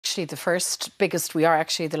actually the first biggest, we are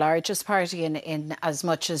actually the largest party in as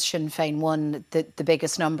much as Sinn Féin won the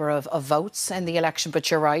biggest number of votes in the election.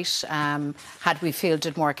 But you're right, had we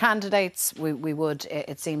fielded more candidates, we would,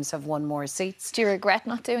 it seems, have won more seats. Do you regret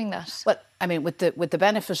not doing that? Well, I mean, with the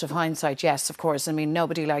benefit of hindsight, yes, of course. I mean,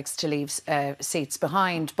 nobody likes to leave seats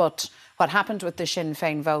behind. But what happened with the Sinn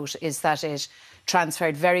Féin vote is that it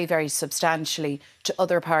transferred very, very substantially to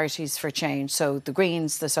other parties for change. So the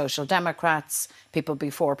Greens, the Social Democrats, People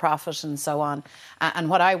Before Profit and so on. And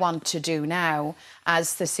what I want to do now,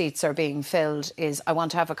 as the seats are being filled, is I want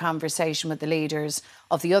to have a conversation with the leaders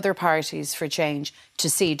of the other parties for change to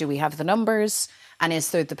see, do we have the numbers and is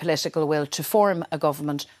there the political will to form a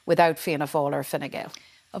government without Fianna Fáil or Fine Gael?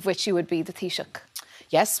 Of which you would be the Taoiseach.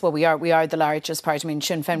 Yes, well, we are the largest party. I mean,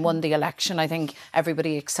 Sinn Féin won the election. I think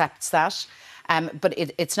everybody accepts that. But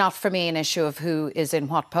it's not for me an issue of who is in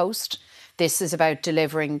what post. This is about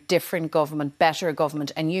delivering different government, better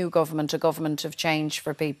government, a new government, a government of change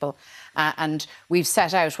for people. And we've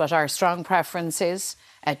set out what our strong preference is,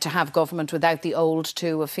 to have government without the old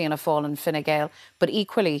two of Fianna Fáil and Fine Gael. But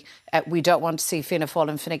equally, we don't want to see Fianna Fáil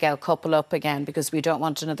and Fine Gael couple up again, because we don't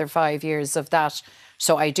want another 5 years of that.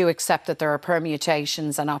 So I do accept that there are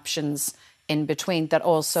permutations and options in between that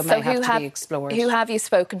also may have to be explored. Who have you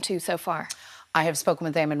spoken to so far? I have spoken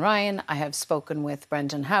with Eamon Ryan. I have spoken with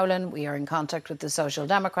Brendan Howlin. We are in contact with the Social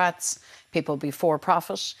Democrats, People Before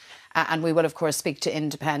Profit. And we will, of course, speak to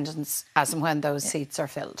independents as and when those seats are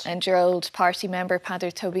filled. And your old party member,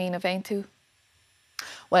 Peadar Tóibín a bhain tú?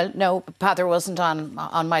 Well, no, Peadar wasn't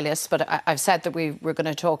on my list, but I've said that we were going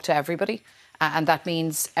to talk to everybody, and that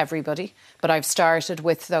means everybody. But I've started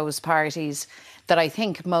with those parties that I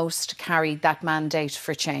think most carried that mandate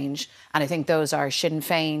for change. And I think those are Sinn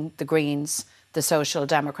Féin, the Greens, the Social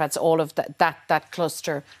Democrats, all of that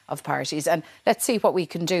cluster of parties. And let's see what we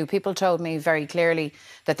can do. People told me very clearly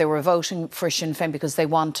that they were voting for Sinn Féin because they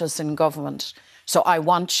want us in government. So I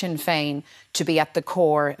want Sinn Féin to be at the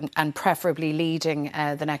core and preferably leading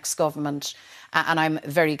the next government. And I'm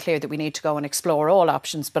very clear that we need to go and explore all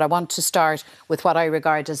options. But I want to start with what I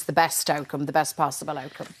regard as the best outcome, the best possible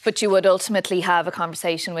outcome. But you would ultimately have a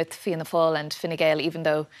conversation with Fianna Fáil and Fine Gael, even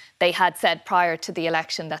though they had said prior to the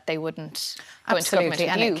election that they wouldn't go into government with you.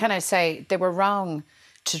 And can I say, they were wrong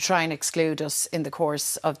to try and exclude us in the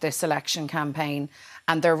course of this election campaign.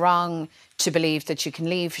 And they're wrong to believe that you can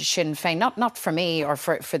leave Sinn Féin, not for me or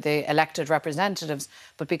for the elected representatives,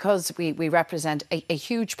 but because we represent a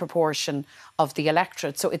huge proportion of the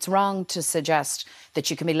electorate. So it's wrong to suggest that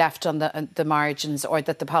you can be left on the margins, or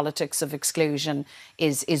that the politics of exclusion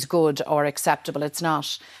is good or acceptable. It's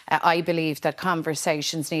not. I believe that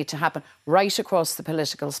conversations need to happen right across the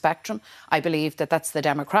political spectrum. I believe that that's the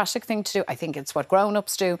democratic thing to do. I think it's what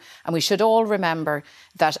grown-ups do. And we should all remember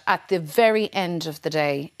that at the very end of the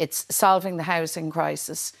day, it's solving the housing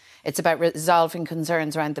crisis. It's about resolving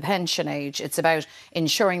concerns around the pension age. It's about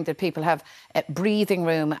ensuring that people have breathing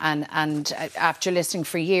room and after listening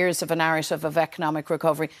for years of a narrative of economic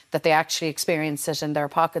recovery, that they actually experience it in their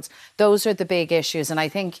pockets. Those are the big issues. And I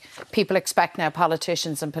think people expect now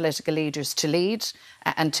politicians and political leaders to lead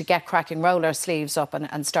and to get cracking, roll our sleeves up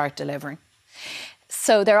and start delivering.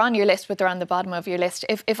 So they're on your list, but they're on the bottom of your list.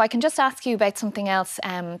 If I can just ask you about something else,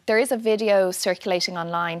 there is a video circulating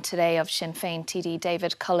online today of Sinn Féin TD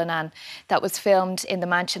David Cullinan that was filmed in the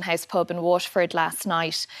Mansion House pub in Waterford last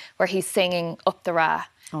night, where he's singing Up the Ra.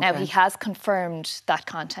 Okay. Now, he has confirmed that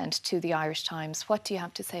content to the Irish Times. What do you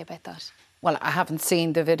have to say about that? Well, I haven't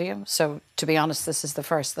seen the video, so to be honest, this is the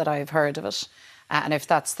first that I've heard of it. And if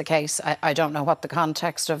that's the case, I don't know what the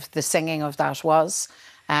context of the singing of that was.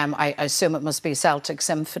 I assume it must be Celtic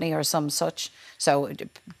Symphony or some such. So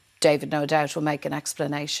David, no doubt, will make an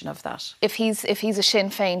explanation of that. If he's a Sinn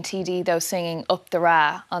Féin TD, though, singing Up the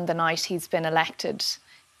Ra on the night he's been elected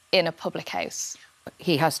in a public house,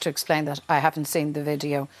 he has to explain that. I haven't seen the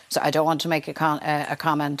video, so I don't want to make a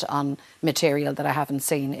comment on material that I haven't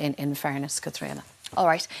seen, in fairness, Catriona. All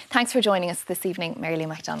right. Thanks for joining us this evening, Lou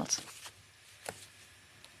McDonald.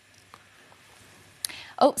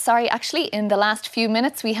 Oh, sorry, actually, in the last few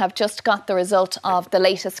minutes, we have just got the result of the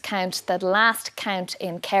latest count, the last count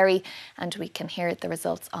in Kerry, and we can hear the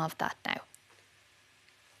results of that now.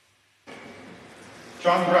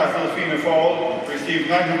 John Brazel, Fianna Fáil, received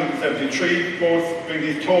 973 votes,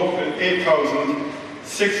 bringing his total to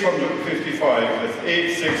 8,655. That's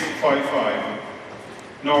 8655.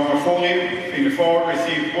 Norma Foley, Fianna Fáil,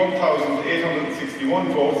 received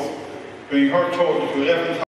 1,861 votes, bringing her total to 11,000.